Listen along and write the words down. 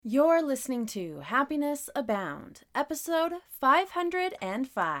You're listening to Happiness Abound, episode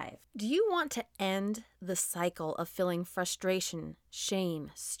 505. Do you want to end the cycle of feeling frustration, shame,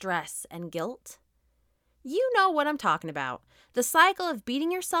 stress, and guilt? You know what I'm talking about. The cycle of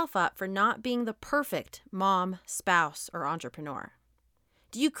beating yourself up for not being the perfect mom, spouse, or entrepreneur.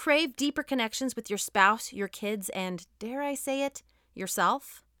 Do you crave deeper connections with your spouse, your kids, and, dare I say it,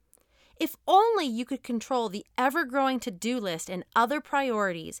 yourself? If only you could control the ever-growing to-do list and other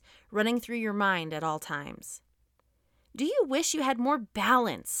priorities running through your mind at all times. Do you wish you had more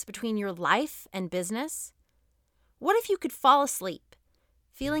balance between your life and business? What if you could fall asleep,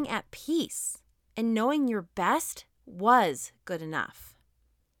 feeling at peace, and knowing your best was good enough?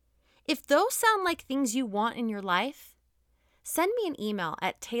 If those sound like things you want in your life, send me an email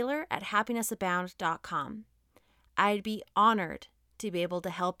at taylor@happinessabound.com. I'd be honored to be able to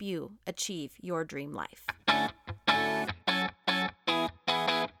help you achieve your dream life.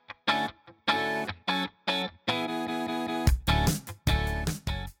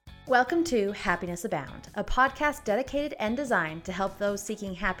 Welcome to Happiness Abound, a podcast dedicated and designed to help those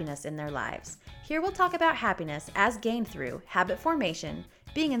seeking happiness in their lives. Here we'll talk about happiness as gained through habit formation,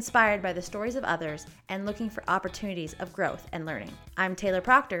 being inspired by the stories of others, and looking for opportunities of growth and learning. I'm Taylor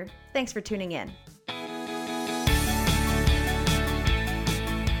Proctor. Thanks for tuning in.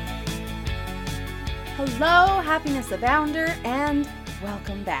 Hello, Happiness Abounder, and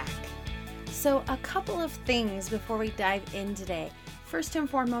welcome back. So a couple of things before we dive in today. First and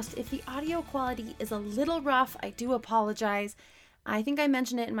foremost, if the audio quality is a little rough, I do apologize. I think I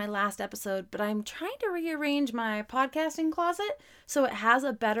mentioned it in my last episode, but I'm trying to rearrange my podcasting closet so it has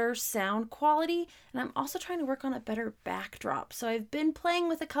a better sound quality, and I'm also trying to work on a better backdrop. So I've been playing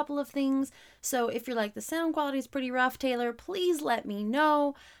with a couple of things. So if you're like, the sound quality is pretty rough, Taylor, please let me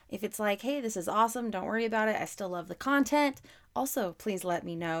know. If it's like, hey, this is awesome, don't worry about it, I still love the content, also please let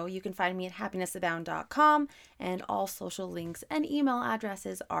me know. You can find me at happinessabound.com, and all social links and email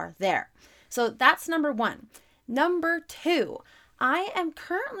addresses are there. So that's number one. Number two, I am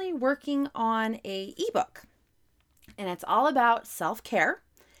currently working on an ebook, and it's all about self-care,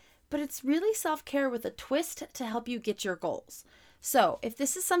 but it's really self-care with a twist to help you get your goals. So if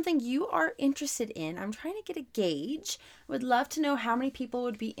this is something you are interested in, I'm trying to get a gauge. I would love to know how many people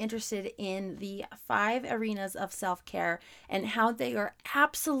would be interested in the 5 arenas of self-care and how they are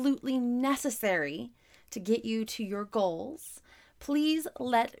absolutely necessary to get you to your goals. Please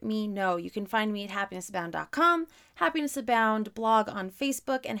let me know. You can find me at happinessabound.com, Happiness Abound blog on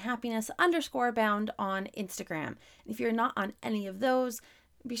Facebook, and happiness_abound on Instagram. And if you're not on any of those,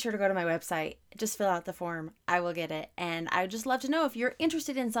 be sure to go to my website. Just fill out the form. I will get it. And I would just love to know if you're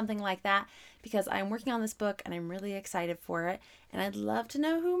interested in something like that, because I'm working on this book and I'm really excited for it. And I'd love to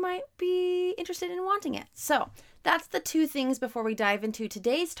know who might be interested in wanting it. So that's the 2 things before we dive into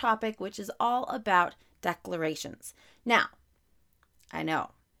today's topic, which is all about declarations. Now, I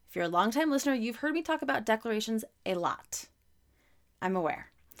know if you're a longtime listener, you've heard me talk about declarations a lot. I'm aware.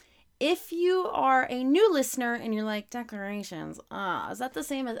 If you are a new listener and you're like, declarations, is that the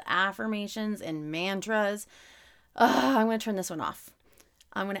same as affirmations and mantras? I'm going to turn this one off.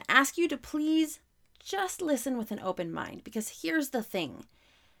 I'm going to ask you to please just listen with an open mind, because here's the thing.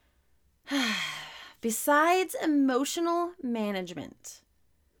 Besides emotional management,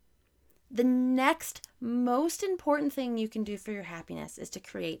 the next most important thing you can do for your happiness is to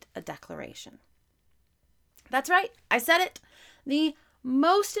create a declaration. That's right. I said it. The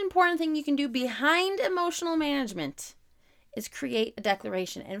most important thing you can do behind emotional management is create a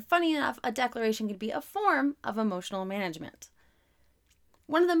declaration. And funny enough, a declaration could be a form of emotional management.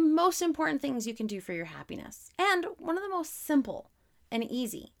 One of the most important things you can do for your happiness, and one of the most simple and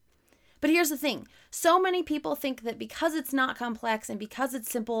easy. But here's the thing. So many people think that because it's not complex and because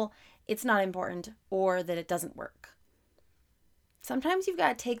it's simple, it's not important, or that it doesn't work. Sometimes you've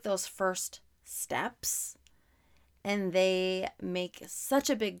got to take those first steps, and they make such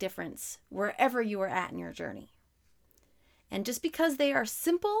a big difference wherever you are at in your journey. And just because they are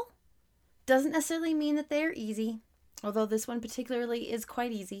simple doesn't necessarily mean that they are easy, although this one particularly is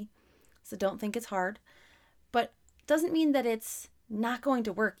quite easy, so don't think it's hard. But doesn't mean that it's not going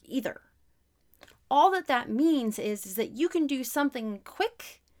to work either. All that means is that you can do something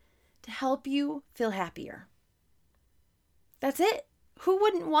quick to help you feel happier. That's it. Who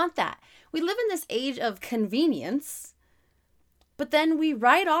wouldn't want that? We live in this age of convenience, but then we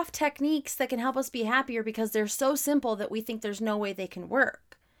write off techniques that can help us be happier because they're so simple that we think there's no way they can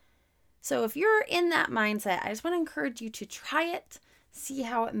work. So if you're in that mindset, I just want to encourage you to try it, see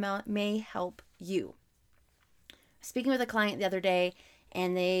how it may help you. Speaking with a client the other day,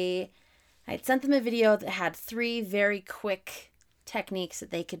 and I had sent them a video that had 3 very quick techniques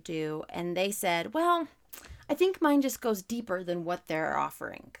that they could do. And they said, well, I think mine just goes deeper than what they're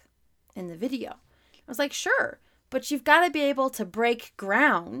offering in the video. I was like, sure, but you've got to be able to break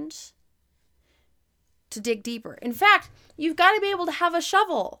ground to dig deeper. In fact, you've got to be able to have a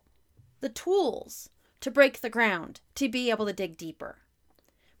shovel, the tools to break the ground, to be able to dig deeper.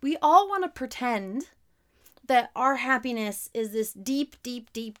 We all want to pretend that our happiness is this deep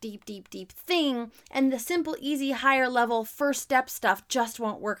thing, and the simple, easy, higher level first step stuff just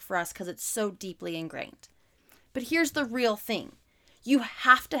won't work for us because it's so deeply ingrained. But here's the real thing. You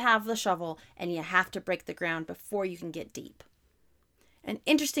have to have the shovel and you have to break the ground before you can get deep. And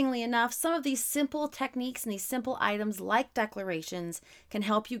interestingly enough, some of these simple techniques and these simple items like declarations can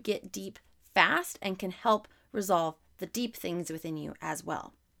help you get deep fast and can help resolve the deep things within you as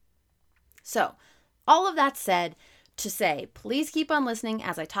well. So, all of that said, to say, please keep on listening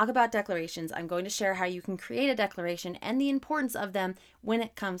as I talk about declarations. I'm going to share how you can create a declaration and the importance of them when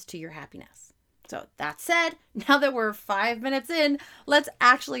it comes to your happiness. So that said, now that we're 5 minutes in, let's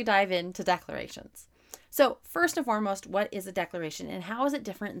actually dive into declarations. So first and foremost, what is a declaration and how is it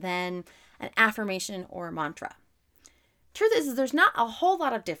different than an affirmation or a mantra? Truth is there's not a whole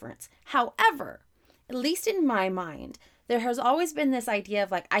lot of difference. However, at least in my mind, there has always been this idea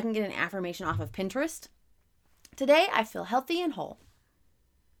of like, I can get an affirmation off of Pinterest. Today, I feel healthy and whole,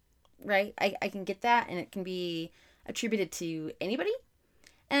 right? I can get that and it can be attributed to anybody.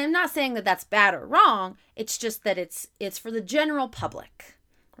 And I'm not saying that that's bad or wrong. It's just that it's for the general public,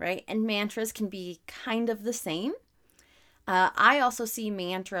 right? And mantras can be kind of the same. I also see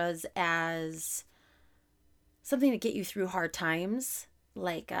mantras as something to get you through hard times,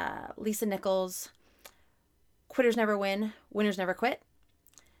 like Lisa Nichols, quitters never win, winners never quit.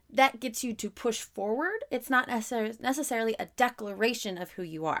 That gets you to push forward. It's not necessarily a declaration of who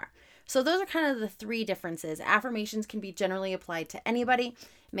you are. So those are kind of the three differences. Affirmations can be generally applied to anybody.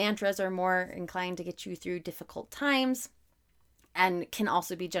 Mantras are more inclined to get you through difficult times and can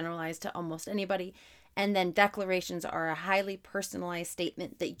also be generalized to almost anybody. And then declarations are a highly personalized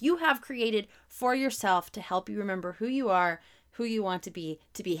statement that you have created for yourself to help you remember who you are, who you want to be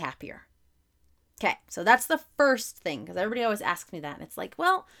happier. Okay, so that's the first thing, because everybody always asks me that. And it's like,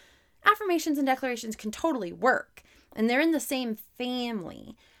 well, affirmations and declarations can totally work, and they're in the same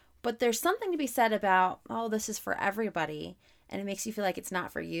family. But there's something to be said about, oh, this is for everybody, and it makes you feel like it's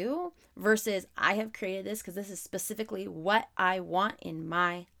not for you, versus I have created this because this is specifically what I want in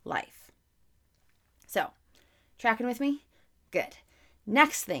my life. So, tracking with me? Good.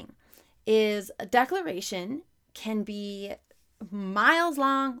 Next thing is a declaration can be miles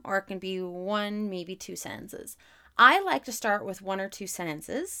long or it can be one, maybe two sentences. I like to start with one or two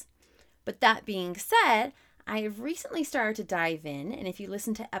sentences, but that being said, I have recently started to dive in, and if you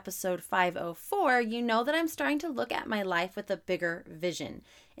listen to episode 504, you know that I'm starting to look at my life with a bigger vision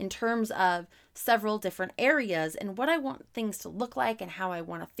in terms of several different areas and what I want things to look like and how I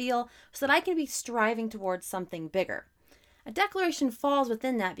want to feel so that I can be striving towards something bigger. A declaration falls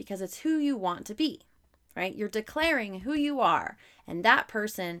within that because it's who you want to be, right? You're declaring who you are, and that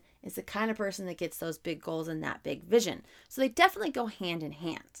person is the kind of person that gets those big goals and that big vision. So they definitely go hand in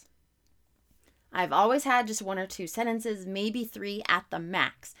hand. I've always had just one or two sentences, maybe three at the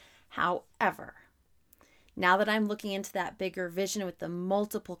max. However, now that I'm looking into that bigger vision with the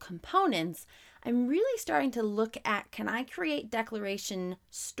multiple components, I'm really starting to look at, can I create declaration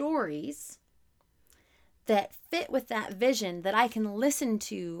stories that fit with that vision that I can listen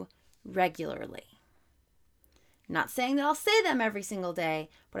to regularly? Not saying that I'll say them every single day,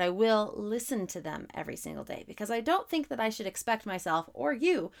 but I will listen to them every single day because I don't think that I should expect myself or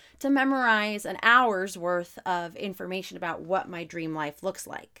you to memorize an hour's worth of information about what my dream life looks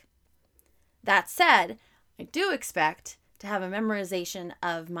like. That said, I do expect to have a memorization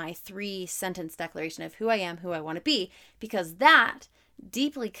of my 3-sentence declaration of who I am, who I want to be, because that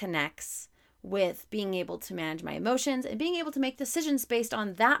deeply connects with being able to manage my emotions and being able to make decisions based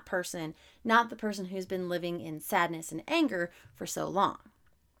on that person, not the person who's been living in sadness and anger for so long.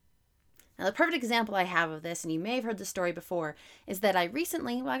 Now, the perfect example I have of this, and you may have heard the story before, is that I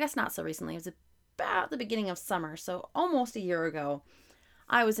recently, well, I guess not so recently, it was about the beginning of summer, so almost a year ago,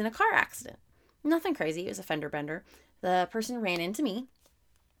 I was in a car accident. Nothing crazy, it was a fender bender. The person ran into me,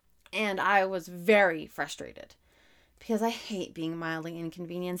 and I was very frustrated, because I hate being mildly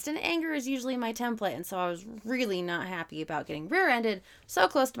inconvenienced, and anger is usually my template, and so I was really not happy about getting rear-ended so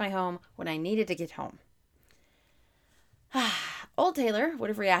close to my home when I needed to get home. Old Taylor would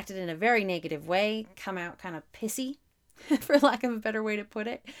have reacted in a very negative way, come out kind of pissy, for lack of a better way to put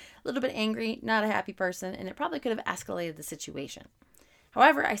it, a little bit angry, not a happy person, and it probably could have escalated the situation.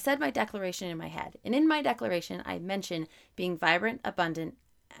 However, I said my declaration in my head, and in my declaration, I mentioned being vibrant, abundant,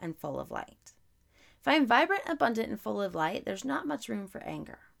 and full of light. If I'm vibrant, abundant, and full of light, there's not much room for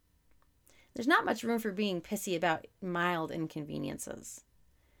anger. There's not much room for being pissy about mild inconveniences.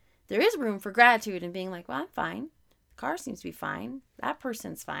 There is room for gratitude and being like, well, I'm fine. The car seems to be fine. That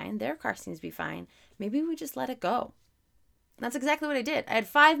person's fine. Their car seems to be fine. Maybe we just let it go. And that's exactly what I did. I had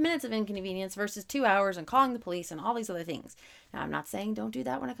 5 minutes of inconvenience versus 2 hours and calling the police and all these other things. Now, I'm not saying don't do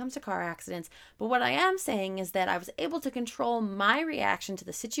that when it comes to car accidents, but what I am saying is that I was able to control my reaction to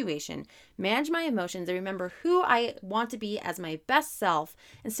the situation, manage my emotions, and remember who I want to be as my best self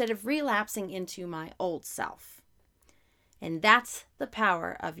instead of relapsing into my old self. And that's the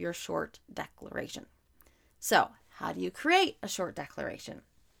power of your short declaration. So, how do you create a short declaration?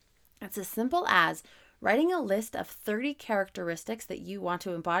 It's as simple as writing a list of 30 characteristics that you want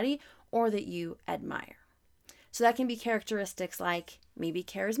to embody or that you admire. So that can be characteristics like maybe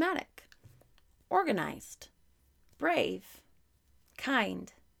charismatic, organized, brave,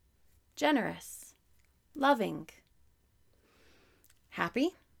 kind, generous, loving,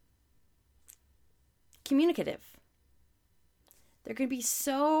 happy, communicative. There could be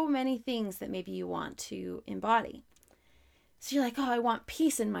so many things that maybe you want to embody. So you're like, oh, I want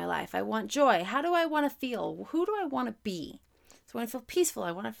peace in my life. I want joy. How do I want to feel? Who do I want to be? So I want to feel peaceful.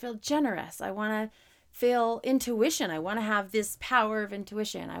 I want to feel generous. I want to feel intuition. I want to have this power of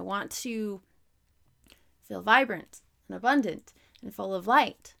intuition. I want to feel vibrant and abundant and full of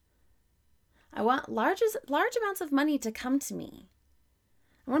light. I want large amounts of money to come to me.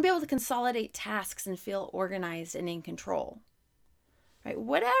 I want to be able to consolidate tasks and feel organized and in control. Right?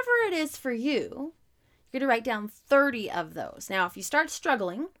 Whatever it is for you, you're going to write down 30 of those. Now, if you start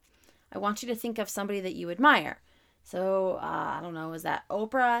struggling, I want you to think of somebody that you admire. So, I don't know, is that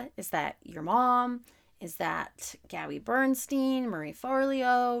Oprah? Is that your mom? Is that Gabby Bernstein, Marie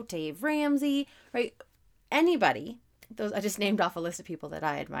Forleo, Dave Ramsey, right? Anybody. Those I just named off a list of people that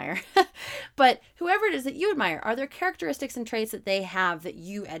I admire. But whoever it is that you admire, are there characteristics and traits that they have that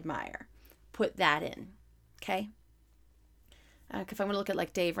you admire? Put that in, okay? If I'm going to look at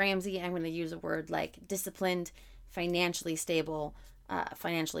like Dave Ramsey, I'm going to use a word like disciplined, financially stable,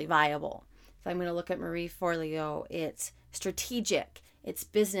 financially viable. If I'm going to look at Marie Forleo, it's strategic, it's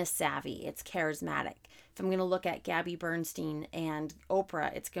business savvy, it's charismatic. If I'm going to look at Gabby Bernstein and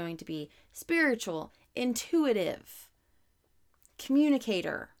Oprah, it's going to be spiritual, intuitive,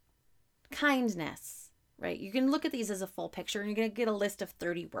 communicator, kindness, right? You can look at these as a full picture and you're going to get a list of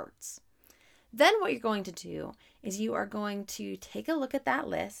 30 words. Then what you're going to do is you are going to take a look at that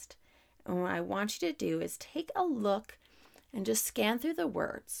list. And what I want you to do is take a look and just scan through the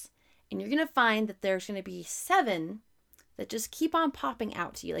words. And you're going to find that there's going to be 7 that just keep on popping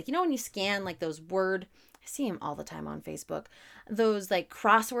out to you. Like, you know, when you scan like those I see them all the time on Facebook, those like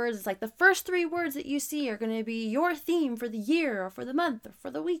crosswords. It's like the first 3 words that you see are going to be your theme for the year or for the month or for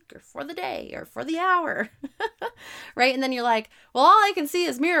the week or for the day or for the hour, right? And then you're like, well, all I can see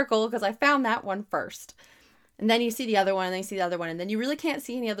is miracle because I found that one first. And then you see the other one and then you see the other one. And then you really can't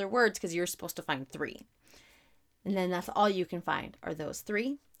see any other words because you're supposed to find 3. And then that's all you can find are those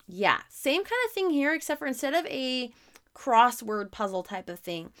 3. Yeah, same kind of thing here, except for instead of a crossword puzzle type of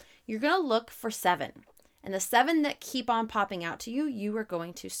thing, you're going to look for 7. And the 7 that keep on popping out to you, you are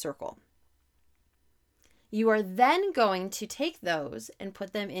going to circle. You are then going to take those and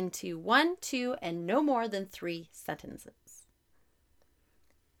put them into 1, 2, and no more than 3 sentences.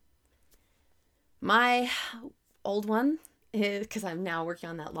 My old one is, because I'm now working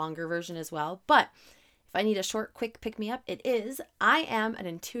on that longer version as well, but if I need a short, quick pick-me-up, it is, I am an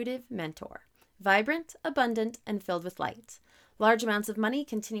intuitive mentor, vibrant, abundant, and filled with light. Large amounts of money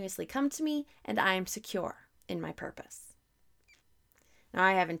continuously come to me, and I am secure in my purpose. Now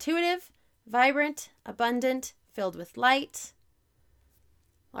I have intuitive, vibrant, abundant, filled with light.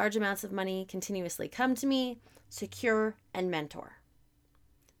 Large amounts of money continuously come to me, secure, and mentor.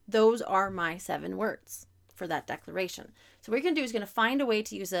 Those are my 7 words for that declaration. So what you're going to do is going to find a way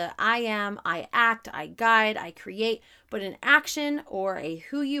to use a I am, I act, I guide, I create, but an action or a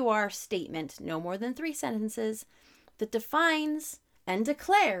who you are statement, no more than 3 sentences, that defines and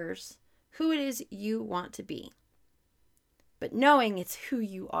declares who it is you want to be. But knowing it's who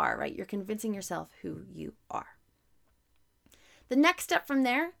you are, right? You're convincing yourself who you are. The next step from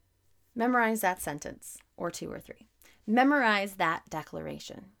there, memorize that sentence or 2 or 3. Memorize that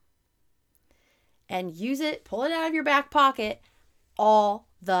declaration. And use it, pull it out of your back pocket all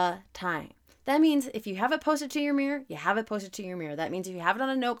the time. That means if you have it posted to your mirror, you have it posted to your mirror. That means if you have it on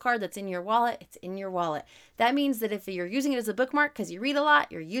a note card that's in your wallet, it's in your wallet. That means that if you're using it as a bookmark because you read a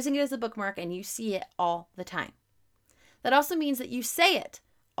lot, you're using it as a bookmark and you see it all the time. That also means that you say it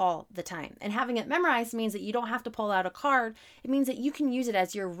all the time. And having it memorized means that you don't have to pull out a card. It means that you can use it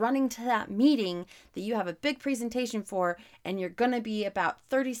as you're running to that meeting that you have a big presentation for, and you're going to be about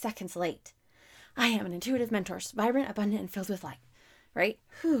 30 seconds late. I am an intuitive mentor, vibrant, abundant, and filled with light, right?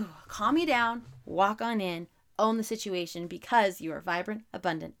 Calm you down, walk on in, own the situation because you are vibrant,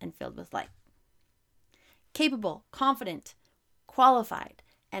 abundant, and filled with light. Capable, confident, qualified.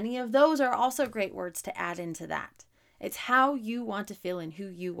 Any of those are also great words to add into that. It's how you want to feel and who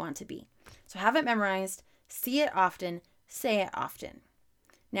you want to be. So have it memorized, see it often, say it often.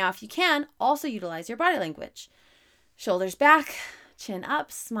 Now, if you can, also utilize your body language. Shoulders back, chin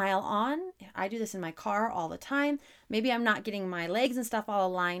up, smile on. I do this in my car all the time. Maybe I'm not getting my legs and stuff all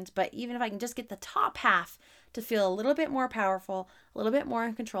aligned, but even if I can just get the top half to feel a little bit more powerful, a little bit more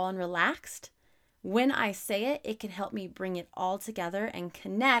in control and relaxed, when I say it, it can help me bring it all together and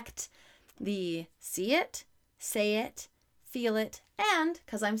connect the see it, say it, feel it, and,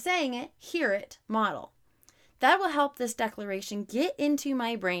 because I'm saying it, hear it model. That will help this declaration get into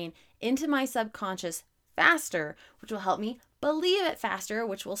my brain, into my subconscious faster, which will help me believe it faster,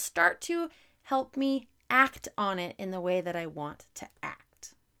 which will start to help me act on it in the way that I want to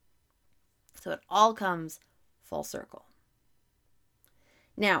act. So it all comes full circle.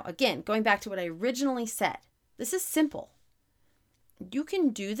 Now, again, going back to what I originally said, this is simple. You can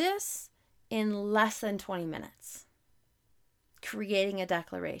do this in less than 20 minutes, creating a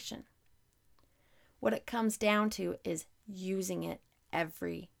declaration. What it comes down to is using it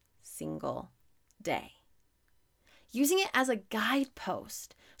every single day. Using it as a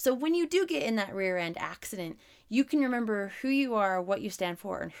guidepost. So when you do get in that rear end accident, you can remember who you are, what you stand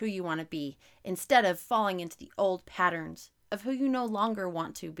for, and who you want to be, instead of falling into the old patterns of who you no longer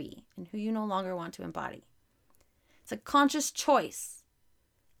want to be and who you no longer want to embody. It's a conscious choice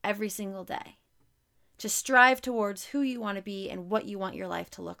every single day to strive towards who you want to be and what you want your life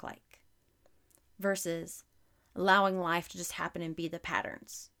to look like, versus allowing life to just happen and be the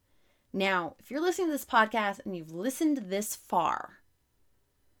patterns. Now, if you're listening to this podcast and you've listened this far,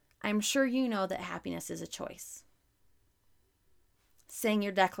 I'm sure you know that happiness is a choice. Saying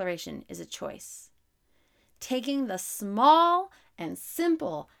your declaration is a choice. Taking the small and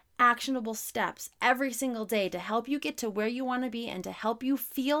simple actionable steps every single day to help you get to where you want to be and to help you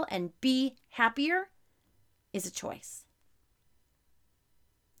feel and be happier is a choice.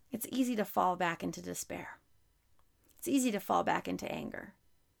 It's easy to fall back into despair. It's easy to fall back into anger.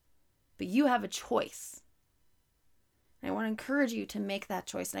 But you have a choice. And I want to encourage you to make that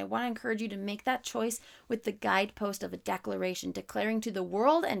choice. And I want to encourage you to make that choice with the guidepost of a declaration, declaring to the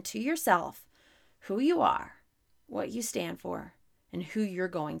world and to yourself who you are, what you stand for, and who you're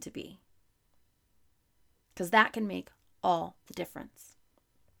going to be. Because that can make all the difference.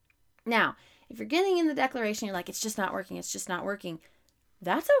 Now, if you're getting in the declaration, you're like, it's just not working,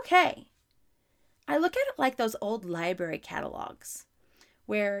 that's okay. I look at it like those old library catalogs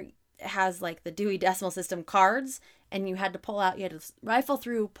where it has like the Dewey Decimal System cards, and you had to rifle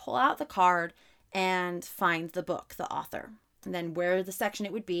through, pull out the card, and find the book, the author, and then where the section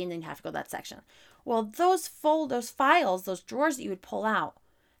it would be, and then you have to go to that section. Well, those files, those drawers that you would pull out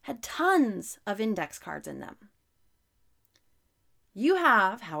had tons of index cards in them. You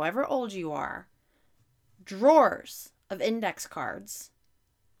have, however old you are, drawers of index cards.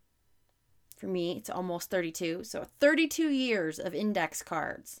 For me, it's almost 32. So 32 years of index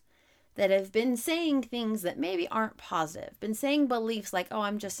cards that have been saying things that maybe aren't positive, been saying beliefs like, oh,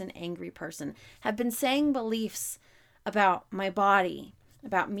 I'm just an angry person, have been saying beliefs about my body,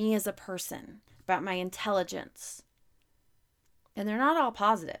 about me as a person, about my intelligence. And they're not all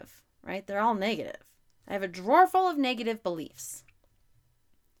positive, right? They're all negative. I have a drawer full of negative beliefs.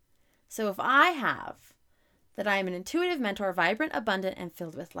 So if I have that I am an intuitive mentor, vibrant, abundant, and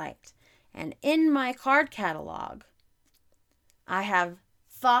filled with light, and in my card catalog, I have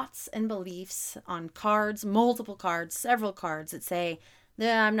thoughts and beliefs on cards, multiple cards, several cards that say,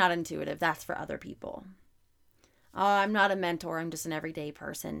 I'm not intuitive, that's for other people. Oh, I'm not a mentor, I'm just an everyday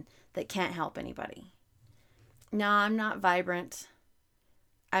person that can't help anybody. No, I'm not vibrant.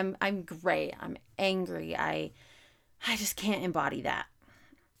 I'm gray, I'm angry, I just can't embody that.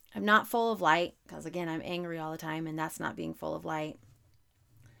 I'm not full of light, because again, I'm angry all the time, and that's not being full of light.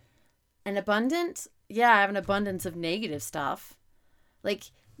 And abundant, yeah, I have an abundance of negative stuff.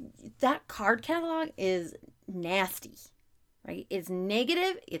 Like, that card catalog is nasty, right? It's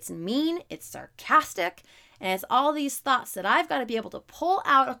negative, it's mean, it's sarcastic, and it's all these thoughts that I've got to be able to pull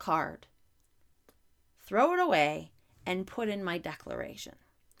out a card, throw it away, and put in my declaration.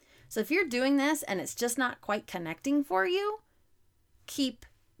 So if you're doing this and it's just not quite connecting for you, keep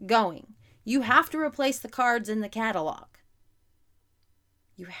going. You have to replace the cards in the catalog.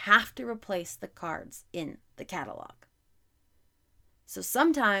 you have to replace the cards in the catalog. So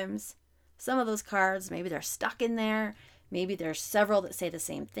sometimes some of those cards, maybe they're stuck in there. Maybe there's several that say the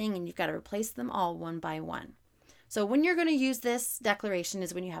same thing and you've got to replace them all one by one. So when you're going to use this declaration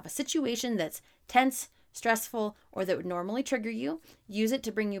is when you have a situation that's tense, stressful, or that would normally trigger you. Use it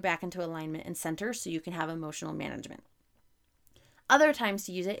to bring you back into alignment and center so you can have emotional management. Other times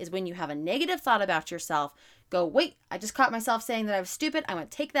to use it is when you have a negative thought about yourself. Go, wait, I just caught myself saying that I was stupid. I'm going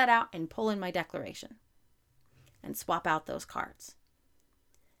to take that out and pull in my declaration and swap out those cards.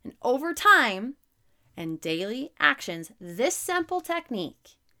 And over time and daily actions, this simple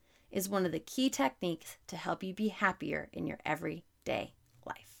technique is one of the key techniques to help you be happier in your everyday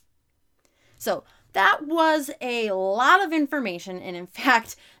life. So that was a lot of information. And in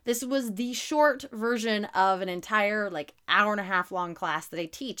fact, this was the short version of an entire hour and a half long class that I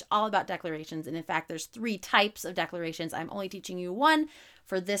teach all about declarations. And in fact, there's 3 types of declarations. I'm only teaching you one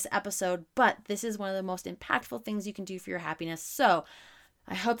for this episode, but this is one of the most impactful things you can do for your happiness. So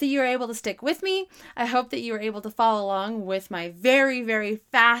I hope that you are able to stick with me. I hope that you are able to follow along with my very, very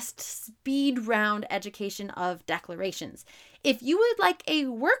fast speed round education of declarations. If you would like a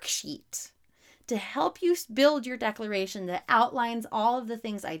worksheet to help you build your declaration that outlines all of the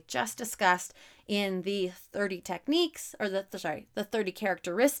things I just discussed in the 30 techniques, or the 30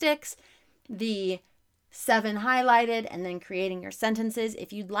 characteristics, the 7 highlighted, and then creating your sentences.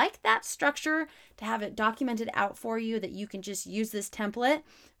 If you'd like that structure to have it documented out for you that you can just use this template,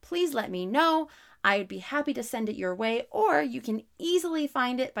 please let me know. I would be happy to send it your way, or you can easily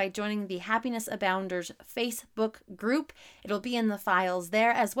find it by joining the Happiness Abounders Facebook group. It'll be in the files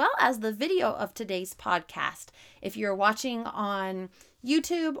there, as well as the video of today's podcast. If you're watching on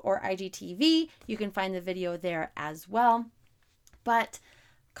YouTube or IGTV, you can find the video there as well. But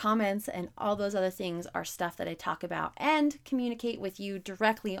comments and all those other things are stuff that I talk about and communicate with you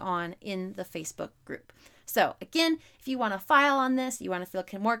directly on in the Facebook group. So again, if you want to file on this, you want to feel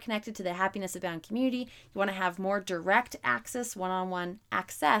more connected to the Happiness Abound community, you want to have more direct access, one-on-one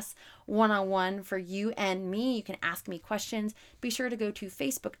for you and me, you can ask me questions. Be sure to go to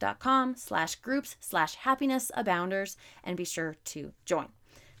facebook.com/groups/happinessabounders and be sure to join.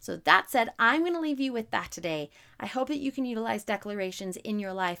 So that said, I'm going to leave you with that today. I hope that you can utilize declarations in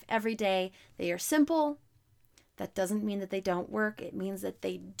your life every day. They are simple. That doesn't mean that they don't work. It means that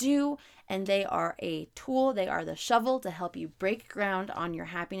they do, and they are a tool. They are the shovel to help you break ground on your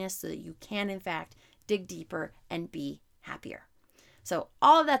happiness so that you can, in fact, dig deeper and be happier. So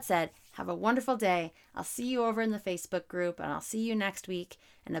all of that said, have a wonderful day. I'll see you over in the Facebook group, and I'll see you next week.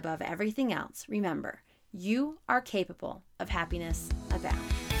 And above everything else, remember, you are capable of happiness abound.